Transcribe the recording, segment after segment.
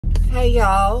Hey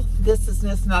y'all, this is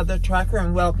Miss Mother Trucker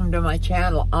and welcome to my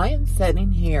channel. I am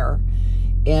sitting here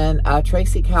in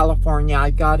Tracy, California.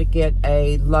 I got to get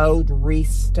a load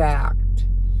restacked.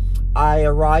 I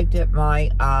arrived at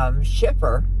my my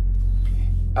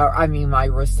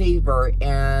receiver,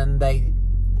 and they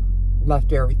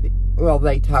left everything. Well,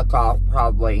 they took off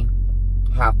probably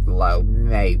half the load,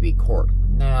 maybe quarter.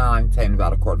 Now I'm saying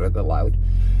about a quarter of the load.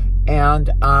 And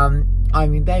I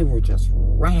mean, they were just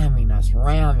ramming us.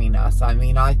 I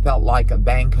mean, I felt like a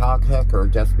Bangkok hooker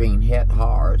just being hit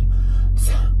hard.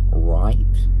 So, right?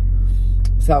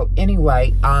 So,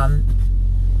 anyway,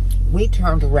 we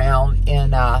turned around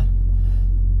and I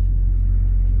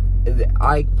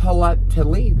pull up to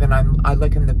leave, and I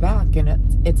look in the back,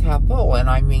 and it's half full. And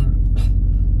I mean,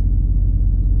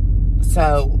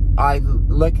 so I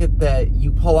look at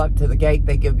you pull up to the gate,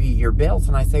 they give you your bills,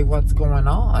 and I say, what's going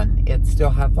on? It's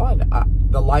still half full.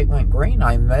 The light went green.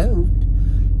 I moved.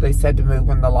 They said to move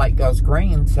when the light goes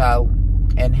green, so,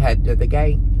 and head to the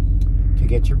gate to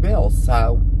get your bills.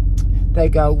 So they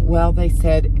go, well, they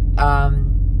said,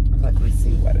 let me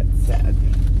see what it said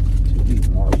to be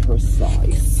more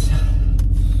precise.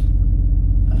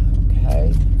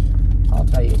 Okay, I'll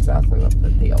tell you exactly what the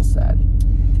deal said.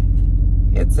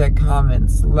 It said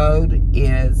comments, load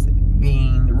is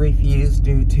being refused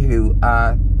due to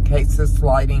cases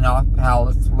sliding off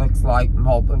pallets, looks like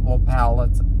multiple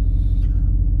pallets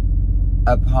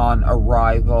upon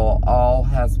arrival. All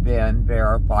has been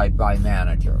verified by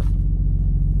manager.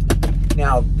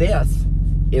 Now this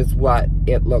is what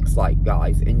it looks like,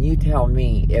 guys, and you tell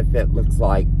me if it looks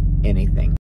like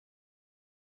anything.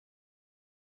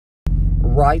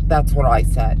 Right, that's what I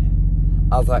said.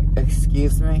 I was like,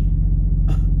 excuse me?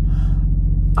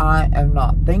 I am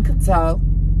not thinking so.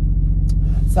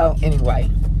 So anyway,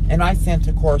 and I sent,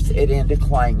 of course, it into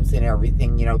claims and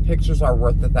everything. You know, pictures are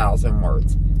worth 1,000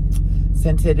 words.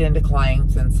 Sent it into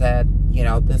claims and said, you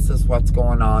know, this is what's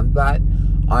going on. But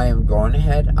I am going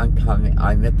ahead. I'm coming.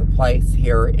 I'm at the place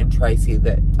here in Tracy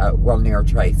that, near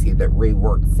Tracy, that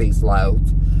reworks these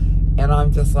loads. And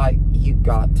I'm just like, you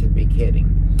got to be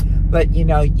kidding. But, you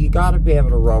know, you got to be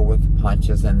able to roll with the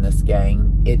punches in this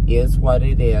game. It is what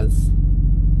it is.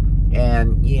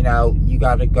 And, you know, you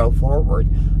got to go forward.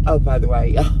 Oh, by the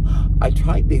way, I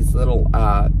tried these little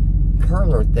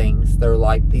curler things. They're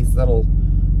like these little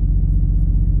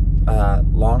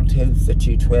long tubes that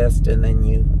you twist and then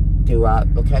you do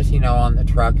up. Because, you know, on the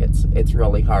truck, it's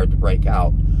really hard to break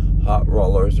out hot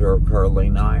rollers or a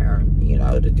curling iron, you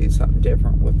know, to do something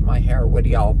different with my hair. What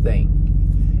do y'all think?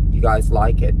 You guys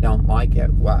like it? Don't like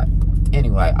it? What?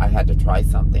 Anyway, I had to try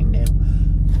something new.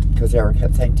 Because Erin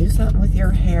kept saying, do something with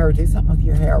your hair, do something with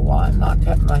your hair. Well, I'm not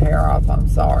cutting my hair off, I'm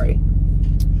sorry.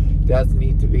 Does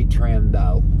need to be trimmed,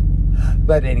 though.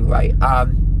 But anyway,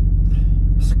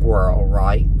 squirrel,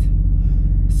 right?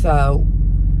 So,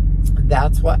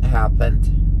 that's what happened.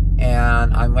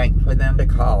 And I'm waiting for them to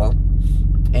call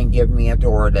and give me a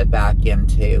door to back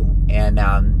into. And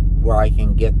where I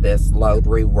can get this load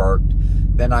reworked.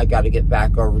 Then I got to get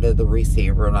back over to the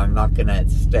receiver. And I'm not going to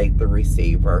state the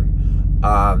receiver.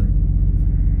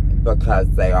 Because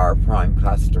they are prime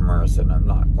customers, and I'm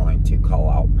not going to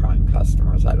call out prime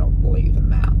customers. I don't believe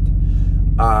in that.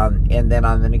 And then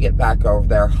I'm going to get back over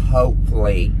there.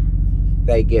 Hopefully,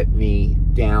 they get me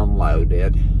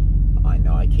downloaded. I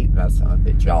know I keep messing with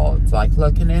it, y'all. It's like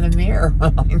looking in a mirror.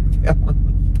 I'm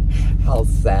feeling how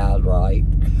sad, right?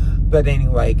 But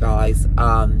anyway, guys,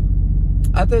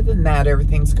 other than that,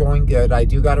 everything's going good. I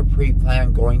do got a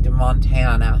pre-plan going to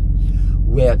Montana.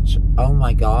 Which, oh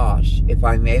my gosh, if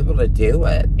I'm able to do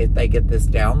it, if they get this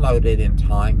downloaded in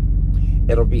time,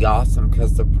 it'll be awesome,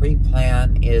 because the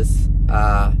pre-plan is,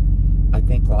 I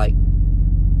think, like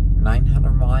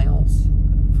 900 miles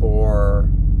for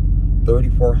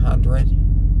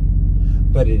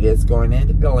 3,400. But it is going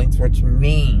into Billings, which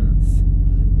means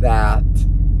that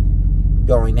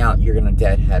going out, you're going to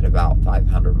deadhead about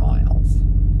 500 miles.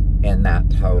 And that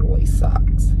totally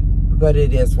sucks. But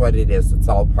it is what it is. It's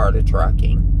all part of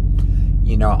trucking.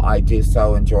 You know, I do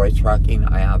so enjoy trucking.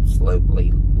 I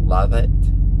absolutely love it.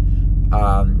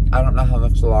 I don't know how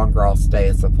much longer I'll stay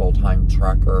as a full-time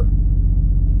trucker.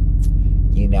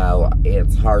 You know,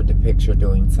 it's hard to picture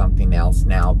doing something else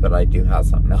now, but I do have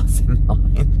something else in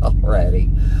mind already.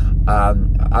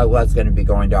 I was going to be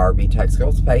going to RV Tech School.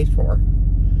 It's paid for.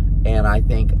 And I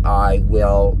think I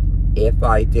will, if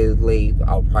I do leave,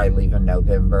 I'll probably leave in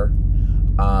November.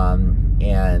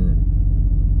 And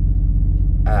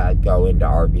go into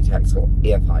RV Tech School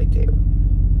if I do.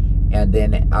 And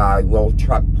then I will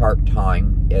truck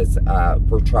part-time is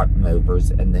for truck movers,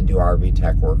 and then do RV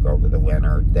Tech work over the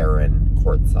winter there in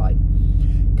Quartzsite.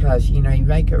 because, you know, you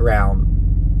make it around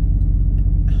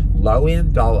low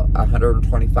end,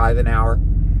 $125 an hour,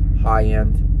 high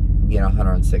end, you know,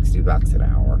 $160 an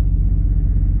hour.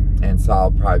 And so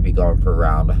I'll probably be going for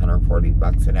around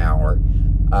 $140 an hour,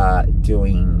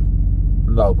 doing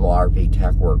mobile RV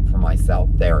tech work for myself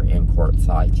there in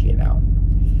Quartzsite, you know.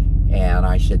 And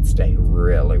I should stay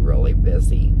really, really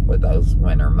busy for those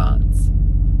winter months.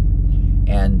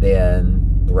 And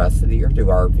then the rest of the year do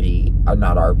RV,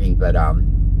 not RV, but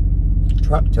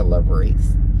truck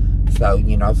deliveries. So,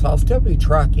 you know, so I'll still be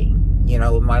trucking. You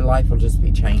know, my life will just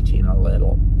be changing a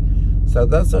little. So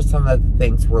those are some of the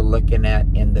things we're looking at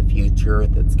in the future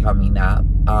that's coming up.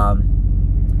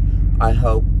 I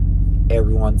hope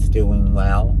everyone's doing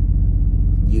well.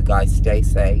 You guys stay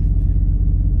safe.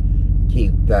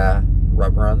 Keep the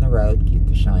rubber on the road. Keep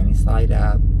the shiny side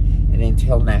up. And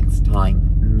until next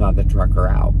time, Mother Trucker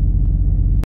out.